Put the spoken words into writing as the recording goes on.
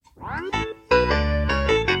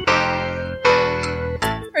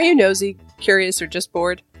Are you nosy, curious, or just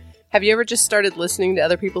bored? Have you ever just started listening to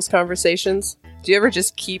other people's conversations? Do you ever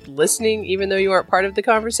just keep listening even though you aren't part of the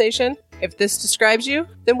conversation? If this describes you,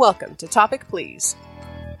 then welcome to Topic Please.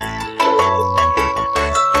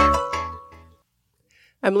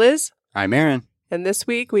 I'm Liz. I'm Aaron. And this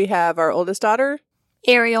week we have our oldest daughter,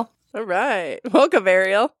 Ariel. All right. Welcome,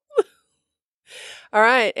 Ariel. All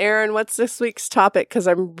right, Aaron, what's this week's topic? Because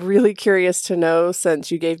I'm really curious to know since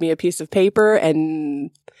you gave me a piece of paper and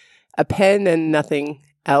a pen and nothing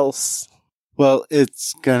else. Well,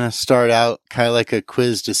 it's going to start out kind of like a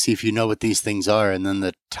quiz to see if you know what these things are, and then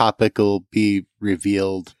the topic will be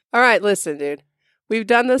revealed. All right, listen, dude. We've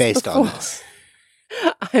done this based before. on this.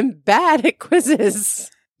 I'm bad at quizzes.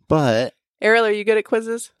 But Ariel, are you good at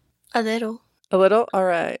quizzes? A little. A little? All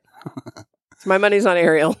right. So my money's on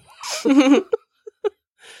Ariel. all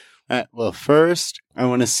right, well, first, I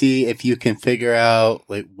want to see if you can figure out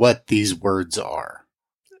like what these words are.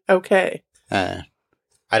 Okay. I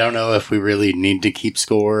don't know if we really need to keep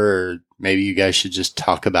score, or maybe you guys should just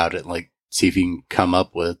talk about it, like see if you can come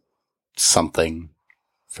up with something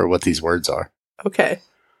for what these words are. Okay.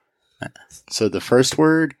 So the first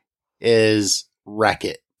word is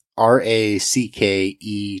racket. R-A-C-K-E-T-T.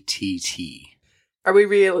 Are we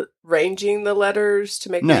rearranging the letters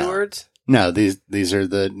to make new words? No, these are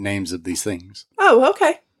the names of these things. Oh,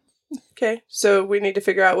 okay. Okay. So we need to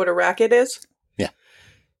figure out what a racket is? Yeah.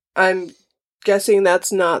 I'm guessing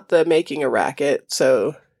that's not the making a racket,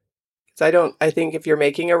 so I think if you're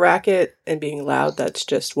making a racket and being loud, that's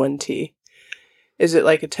just one T. Is it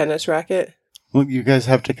like a tennis racket? Well, you guys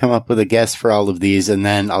have to come up with a guess for all of these, and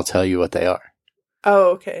then I'll tell you what they are. Oh,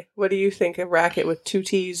 okay. What do you think a racket with two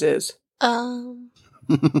T's is?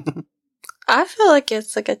 I feel like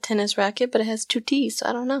it's like a tennis racket, but it has two T's, so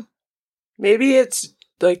I don't know. Maybe it's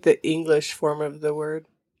like the English form of the word,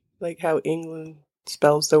 like how England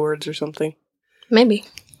spells the words or something. Maybe.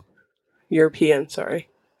 European, sorry.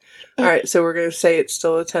 All right, so we're going to say it's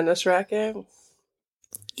still a tennis racket?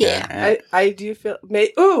 Yeah. I do feel...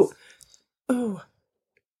 Ooh!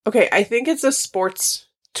 Okay, I think it's a sports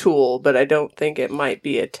tool, but I don't think it might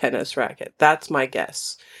be a tennis racket. That's my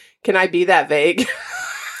guess. Can I be that vague?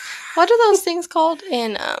 What are those things called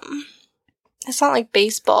in, it's not like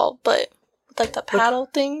baseball, but like the paddle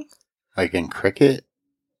thing? Like in cricket?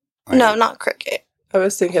 No, not cricket. I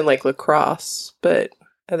was thinking like lacrosse, but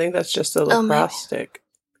I think that's just a lacrosse stick.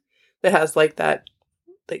 It has like that,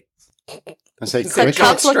 like... I say It's like cricket.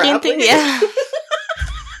 cup-looking thing, yeah.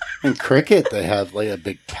 In cricket, they have like a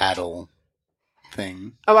big paddle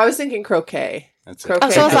thing. Oh, I was thinking croquet. That's Croquet Oh,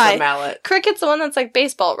 so has was I. a mallet. Cricket's the one that's like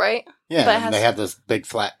baseball, right? Yeah, But it and has- they have this big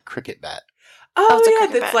flat cricket bat. Oh, it's a yeah,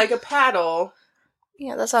 cricket it's bat. like a paddle.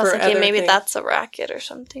 Yeah, that's what I was For thinking. other Maybe things. that's a racket or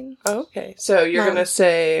something. Oh, okay. So you're No. going to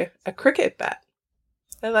say a cricket bat.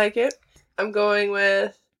 I like it. I'm going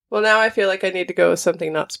with... Well, now I feel like I need to go with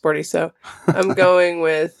something not sporty, so I'm going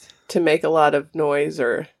with to make a lot of noise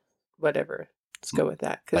or whatever. Let's go with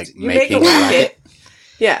that. Because Like you make a making a racket.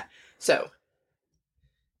 Yeah. So,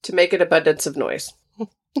 to make an abundance of noise.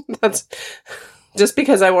 That's just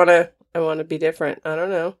because I want to be different. I don't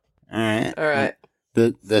know. All right. All right.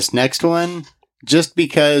 This next one, just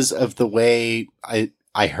because of the way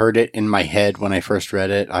I heard it in my head when I first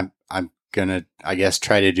read it, I'm gonna, I guess,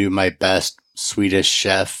 try to do my best Swedish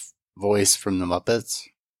chef voice from the Muppets.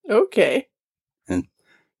 Okay. And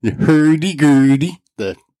the hurdy-gurdy.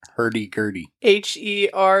 The hurdy-gurdy.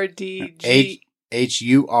 HERDG.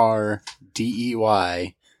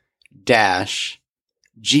 HURDEY dash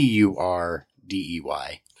GURDEY.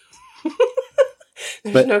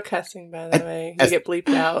 There's But- no cussing, by the way. You get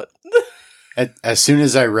bleeped out. As soon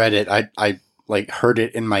as I read it, I like heard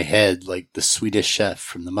it in my head, like the Swedish chef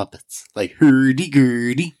from the Muppets. Like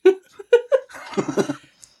hurdy-gurdy.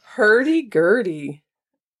 Hurdy-gurdy.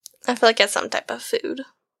 I feel like it's some type of food.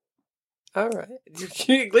 All right.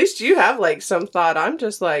 At least you have, like, some thought. I'm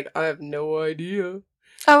just like, I have no idea.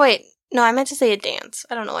 Oh, wait. No, I meant to say a dance.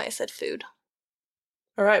 I don't know why I said food.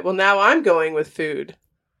 All right. Well, now I'm going with food.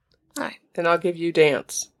 All right. And I'll give you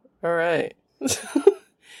dance. All right.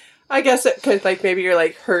 I guess it could, like, maybe you're,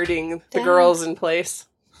 like, herding the Dance. girls in place.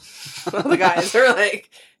 All the guys are like,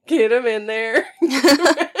 get them in there.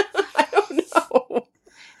 I don't know.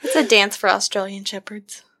 It's a dance for Australian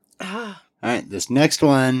shepherds. Ah. All right, this next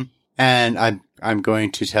one, and I'm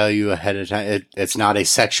going to tell you ahead of time. It's not a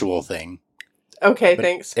sexual thing. Okay, but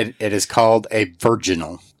thanks. It is called a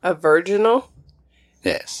virginal. A virginal?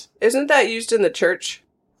 Yes. Isn't that used in the church?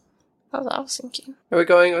 That's what I was thinking. Are we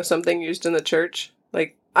going with something used in the church?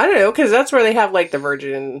 Like, I don't know, because that's where they have, like, the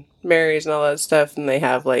Virgin Marys and all that stuff, and they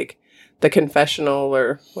have, like, the confessional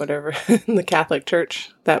or whatever in the Catholic Church.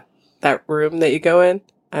 That room that you go in.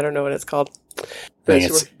 I don't know what it's called. I think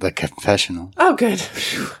it's the confessional. Oh, good.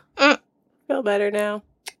 Feel better now.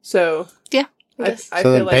 So Yeah. I So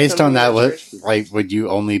feel then, like based some on that, of the churches- would you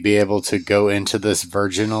only be able to go into this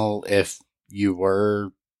virginal if you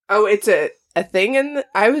were? Oh, it's a thing in.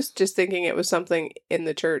 I was just thinking it was something in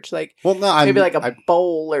the church, like Well, no, maybe like a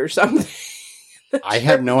bowl or something. I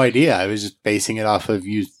had no idea. I was just basing it off of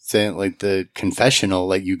you saying like the confessional,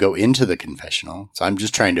 like you go into the confessional. So I'm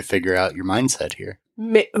just trying to figure out your mindset here.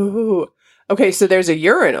 Ooh. Okay, so there's a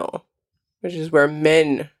urinal, which is where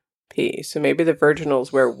men pee. So maybe the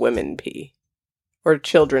virginal's where women pee. Or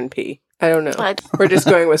children pee. I don't know. We're just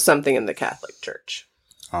going with something in the Catholic Church.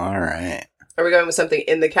 All right. Are we going with something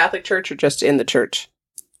in the Catholic Church or just in the church?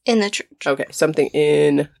 In the church. Okay, something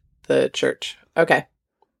in the church. Okay.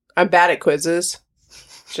 I'm bad at quizzes.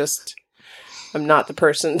 Just, I'm not the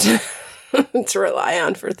person to rely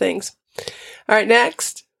on for things. All right,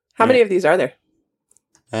 next. How many of these are there?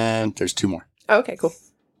 And there's 2 more. Oh, okay, cool.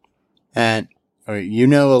 And you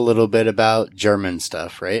know a little bit about German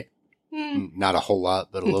stuff, right? Mm. Not a whole lot,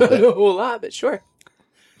 but a little Not bit. a whole lot, but sure.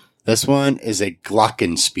 This one is a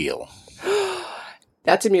glockenspiel.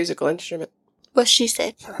 That's a musical instrument. What she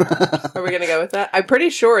said. Are we going to go with that? I'm pretty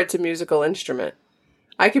sure it's a musical instrument.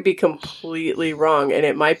 I could be completely wrong, and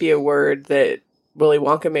it might be a word that Willy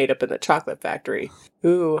Wonka made up in the Chocolate Factory.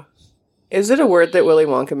 Ooh. Is it a word that Willy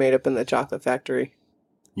Wonka made up in the Chocolate Factory?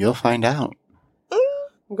 You'll find out.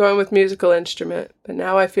 I'm going with musical instrument, but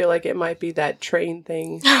now I feel like it might be that train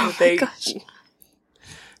thing. Oh my gosh.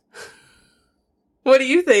 What do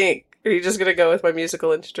you think? Are you just going to go with my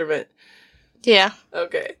musical instrument? Yeah.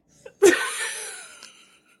 Okay.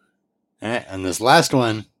 All right, and this last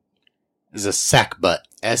one is a sackbut.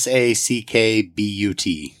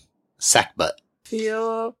 SACKBUT. Sackbut.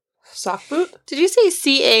 Feel sock boot? Did you say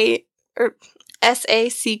CA or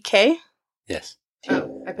SACK? Yes.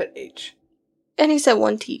 Oh, I put H. And he said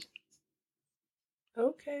 1 T.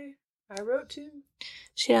 Okay. I wrote 2.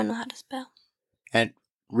 She don't know how to spell. And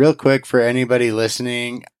real quick for anybody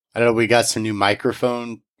listening, I don't know, we got some new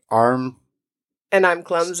microphone arm, And I'm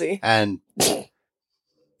clumsy. and yeah,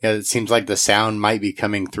 it seems like the sound might be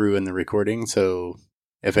coming through in the recording. So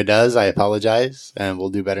if it does, I apologize, and we'll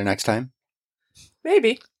do better next time.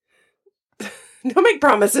 Maybe. Don't make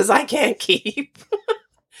promises I can't keep.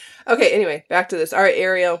 Okay, anyway, back to this. All right,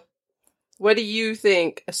 Ariel. What do you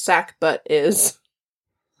think a sack butt is?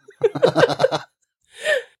 I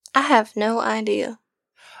have no idea.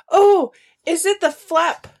 Oh, is it the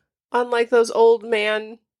flap on like those old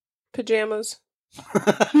man pajamas?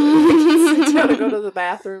 Sit down to go to the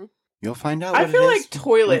bathroom. You'll find out. I what feel it like is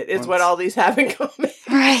toilet is what once- all these have in common.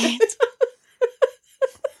 Right.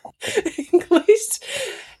 At least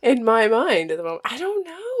in my mind at the moment. I don't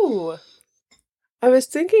know. I was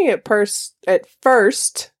thinking at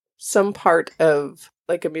first some part of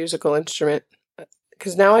like a musical instrument.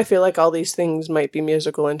 Because now I feel like all these things might be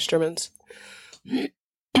musical instruments.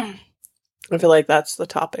 I feel like that's the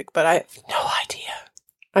topic, but I have no idea.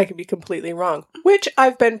 I could be completely wrong, which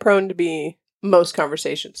I've been prone to be most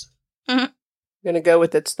conversations. Mhm. I'm going to go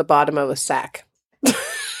with it's the bottom of a sack. I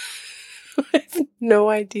have no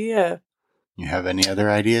idea. You have any other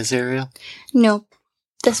ideas, Ariel? Nope.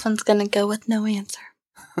 This one's gonna go with no answer.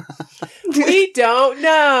 We don't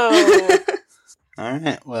know. All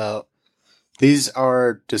right. Well, these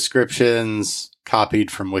are descriptions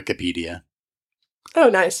copied from Wikipedia. Oh,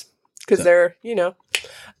 nice. Because So- they're,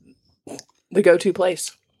 the go-to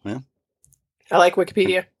place. Yeah. I like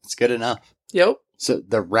Wikipedia. It's good enough. Yep. So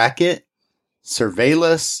the racket,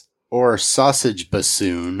 surveillance, or sausage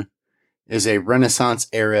bassoon is a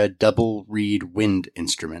Renaissance-era double reed wind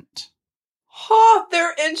instrument. Ha!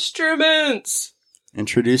 They're instruments!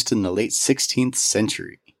 Introduced in the late 16th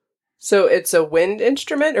century. So it's a wind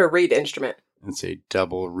instrument or reed instrument? It's a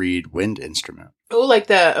double reed wind instrument. Oh, like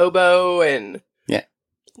the oboe and... Yeah.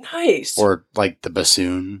 Nice. Or like the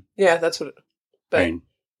bassoon. Yeah, that's what... I mean,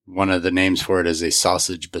 one of the names for it is a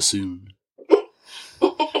sausage bassoon.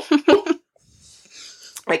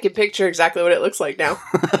 I can picture exactly what it looks like now.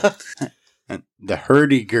 And the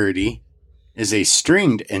hurdy-gurdy is a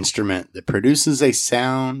stringed instrument that produces a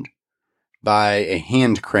sound by a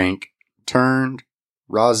hand crank turned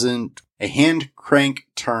rosined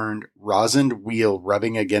wheel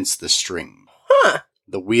rubbing against the string. Huh.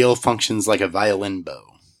 The wheel functions like a violin bow.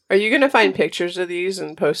 Are you going to find pictures of these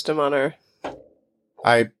and post them on our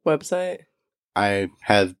I website?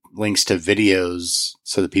 have links to videos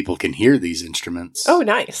so that people can hear these instruments Oh,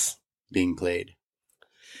 nice. being played.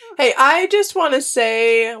 Hey, I just want to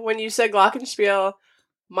say, when you said Glockenspiel,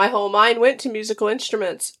 My whole mind went to musical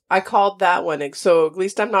instruments. I called that one, so at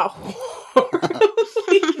least I'm not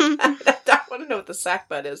horribly bad. I want to know what the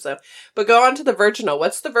sackbut is, though. But go on to the virginal.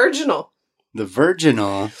 What's the virginal? The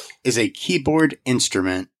virginal is a keyboard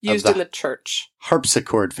instrument Used of in the church.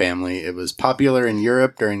 harpsichord family. It was popular in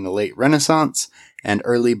Europe during the late Renaissance and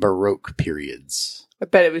early Baroque periods. I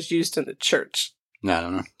bet it was used in the church. No, I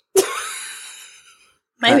don't know.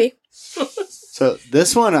 Maybe. So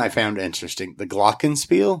this one I found interesting, the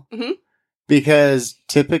glockenspiel, Mhm. because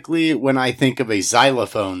typically when I think of a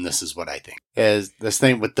xylophone, this is what I think, is this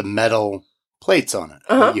thing with the metal plates on it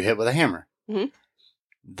Uh-huh. that you hit with a hammer. Mhm.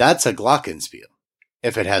 That's a glockenspiel.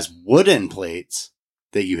 If it has wooden plates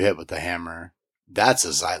that you hit with the hammer, that's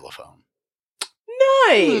a xylophone.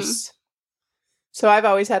 Nice. So I've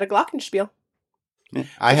always had a glockenspiel. Yeah,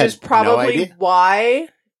 I Which had is probably no idea. why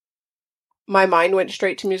my mind went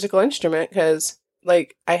straight to musical instrument, because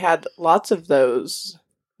like I had lots of those.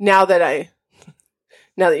 Now that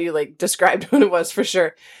you like described what it was for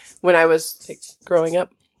sure, when I was like growing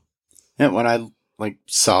up. Yeah, when I like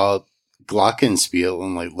saw glockenspiel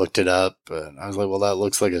and like looked it up, I was like, well, that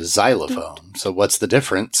looks like a xylophone. So what's the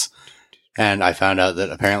difference? And I found out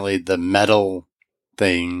that apparently the metal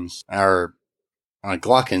things are on a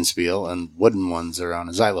glockenspiel and wooden ones are on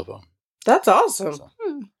a xylophone. That's awesome. So,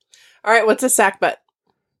 All right, what's a sackbut?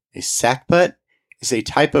 a sackbut is a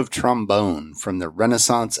type of trombone from the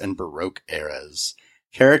Renaissance and Baroque eras,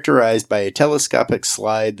 characterized by a telescopic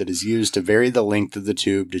slide that is used to vary the length of the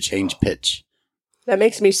tube to change pitch. That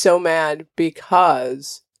makes me so mad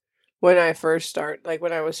because when I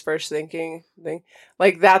was first thinking,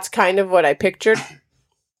 like that's kind of what I pictured.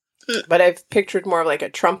 But I've pictured more of like a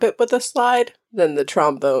trumpet with a slide than the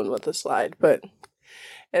trombone with a slide.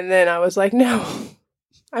 And then I was like, no,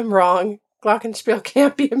 I'm wrong. Glockenspiel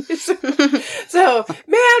can't be a music. So, man,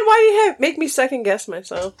 why do you make me second guess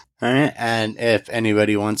myself? All right, and if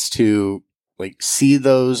anybody wants to like see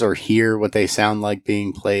those or hear what they sound like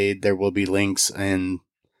being played, there will be links in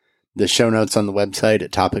the show notes on the website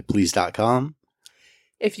at topicplease.com.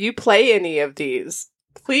 If you play any of these,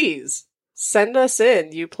 please send us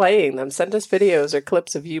in you playing them. Send us videos or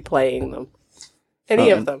clips of you playing them. Any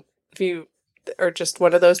of them. If you are just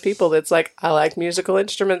one of those people that's like, I like musical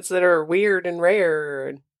instruments that are weird and rare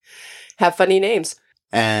and have funny names.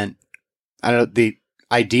 And I don't know, the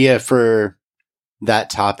idea for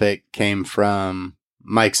that topic came from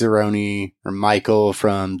Mike Zeroni or Michael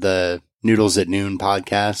from the Noodles at Noon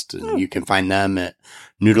podcast. And you can find them at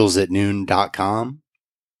noodlesatnoon.com.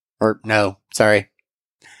 Or no, sorry,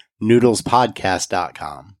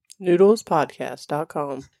 noodlespodcast.com.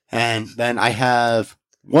 Noodlespodcast.com. And then I have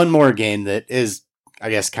one more game that is,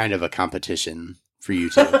 I guess, kind of a competition for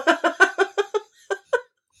you two. All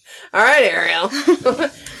right, Ariel.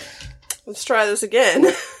 Let's try this again.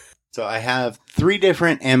 So I have 3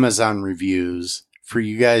 different Amazon reviews for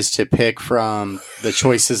you guys to pick from the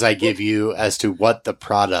choices I give you as to what the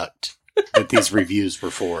product that these reviews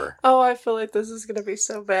were for. Oh, I feel like this is going to be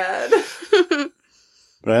so bad.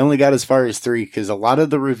 But I only got as far as 3 because a lot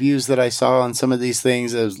of the reviews that I saw on some of these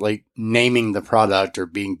things is like naming the product or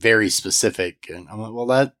being very specific. And I'm like, well,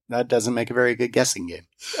 that doesn't make a very good guessing game.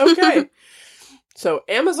 Okay. So,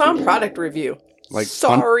 Amazon product review. Like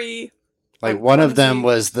Sorry. One of them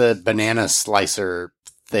was the banana slicer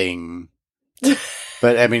thing.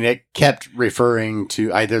 But I mean, it kept referring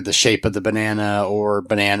to either the shape of the banana or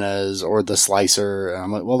bananas or the slicer. And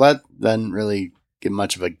I'm like, well, that doesn't really give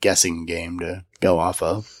much of a guessing game to go off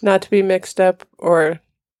of. Not to be mixed up or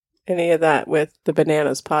any of that with the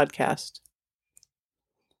Bananas podcast.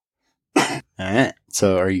 All right.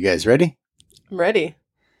 So are you guys ready? I'm ready.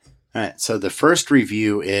 All right. So the first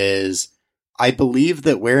review is, I believe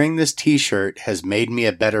that wearing this t-shirt has made me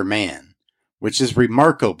a better man, which is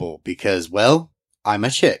remarkable because, well, I'm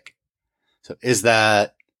a chick. So is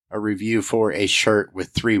that a review for a shirt with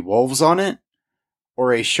 3 wolves on it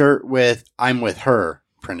or a shirt with I'm with her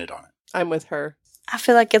printed on it? I'm with her. I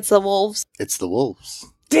feel like it's the wolves. It's the wolves.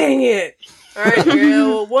 Dang it. All right,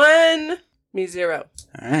 Ariel. 1, me 0.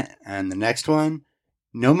 All right. And the next one,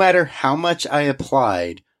 no matter how much I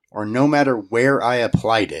applied or no matter where I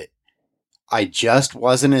applied it, I just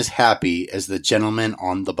wasn't as happy as the gentleman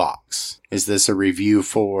on the box. Is this a review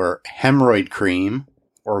for hemorrhoid cream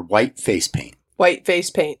or white face paint? White face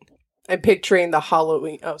paint. I'm picturing the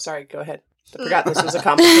Halloween. Oh, sorry. Go ahead. I forgot this was a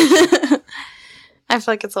competition. I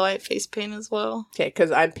feel like it's a white face paint as well. Okay,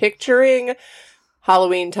 because I'm picturing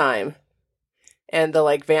Halloween time. And the,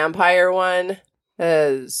 like, vampire one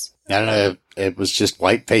is... I don't know. It was just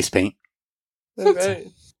white face paint.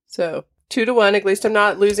 Okay. So, 2-1. At least I'm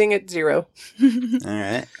not losing at 0. All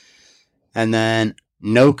right. And then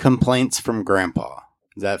No complaints from Grandpa.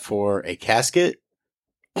 Is that for a casket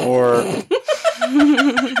or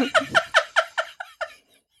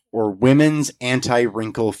women's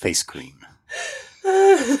anti-wrinkle face cream?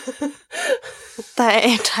 That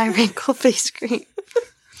anti-wrinkle face cream.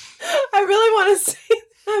 I really want to say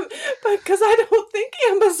that, but because I don't think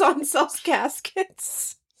Amazon sells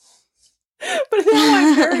caskets. But now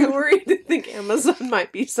I'm very worried to think Amazon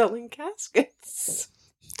might be selling caskets.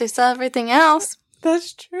 They sell everything else.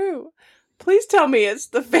 That's true. Please tell me it's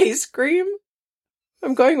the face cream.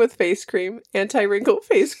 I'm going with face cream, anti-wrinkle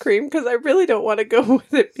face cream, because I really don't want to go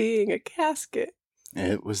with it being a casket.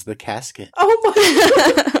 It was the casket. Oh my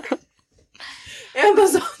God.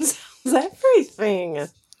 Amazon sells everything. All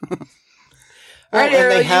right,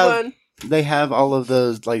 Ariel, they have all of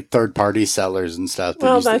those like third-party sellers and stuff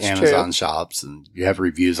that use the Amazon shops, and you have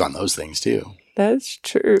reviews on those things too. That's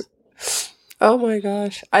true. Oh my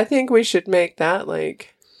gosh. I think we should make that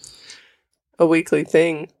like a weekly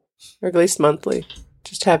thing, or at least monthly.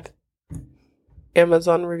 Just have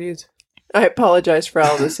Amazon reviews. I apologize for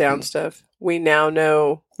all the sound stuff. We now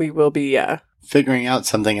know we will be figuring out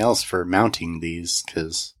something else for mounting these,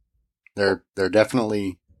 because they're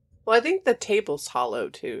definitely... Well, I think the table's hollow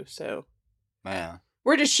too, so... Yeah.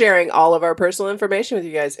 We're just sharing all of our personal information with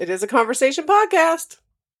you guys. It is a conversation podcast.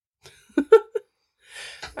 All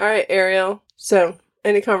right, Ariel. So,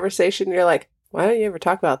 any conversation, you're like, why don't you ever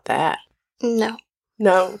talk about that? No.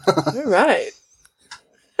 No. All right.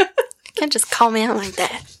 You can't just call me out like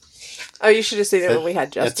that. Oh, you should have seen it when we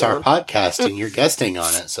had Justin. It's our podcast, and you're guesting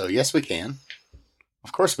on it, so yes, we can.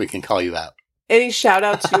 Of course we can call you out. Any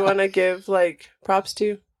shout-outs you want to give, like, props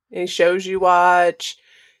to? Any shows you watch?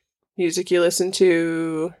 Music you listen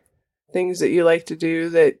to? Things that you like to do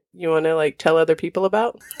that you want to, like, tell other people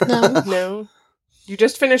about? No. No? You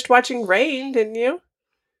just finished watching Rain, didn't you?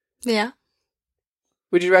 Yeah.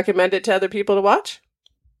 Would you recommend it to other people to watch?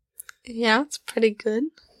 Yeah, it's pretty good.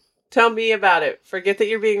 Tell me about it. Forget that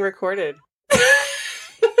you're being recorded. All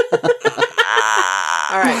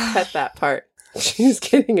right, cut that part. She's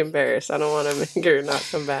getting embarrassed. I don't want to make her not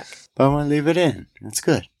come back. But I want to leave it in. It's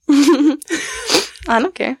good. I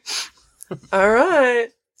don't care. All right.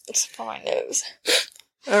 It's for my nose.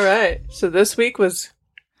 All right. So this week was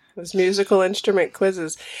musical instrument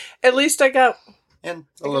quizzes. At least I got... And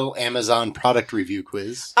a little Amazon product review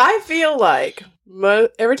quiz. I feel like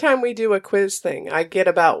every time we do a quiz thing, I get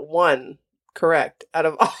about one correct out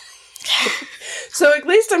of all. So at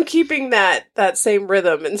least I'm keeping that same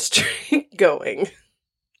rhythm and streak going.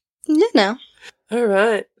 You know. All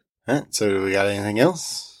right. So do we got anything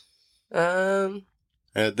else?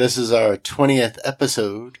 This is our 20th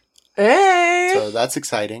episode. Hey! So that's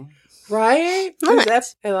exciting. Right?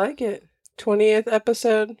 Nice. I like it. 20th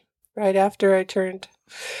episode. Right after I turned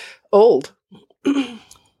old.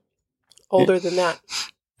 Older than that.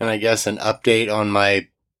 And I guess an update on my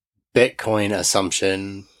Bitcoin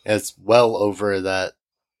assumption. It's well over that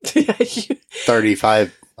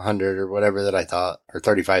 3,500 or whatever that I thought, or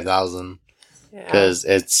 35,000. Because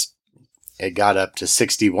it got up to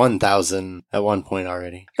 61,000 at one point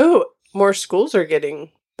already. Oh, more schools are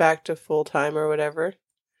getting back to full time or whatever.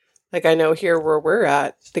 Like I know here where we're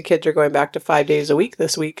at, the kids are going back to 5 days a week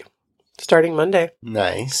this week. Starting Monday.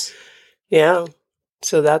 Nice. Yeah.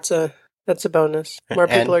 So that's a bonus. More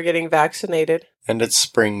people are getting vaccinated. And it's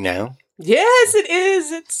spring now. Yes, it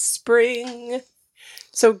is. It's spring.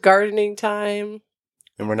 So gardening time.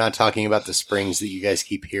 And we're not talking about the springs that you guys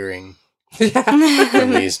keep hearing Yeah.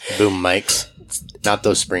 from these boom mics. Not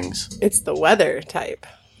those springs. It's the weather type.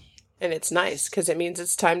 And it's nice because it means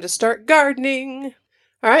it's time to start gardening.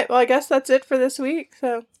 All right. Well, I guess that's it for this week.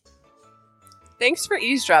 So. Thanks for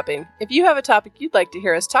eavesdropping. If you have a topic you'd like to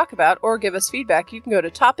hear us talk about or give us feedback, you can go to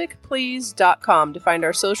topicplease.com to find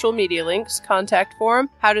our social media links, contact form,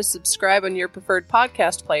 how to subscribe on your preferred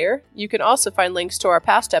podcast player. You can also find links to our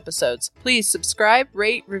past episodes. Please subscribe,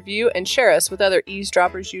 rate, review, and share us with other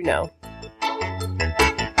eavesdroppers you know.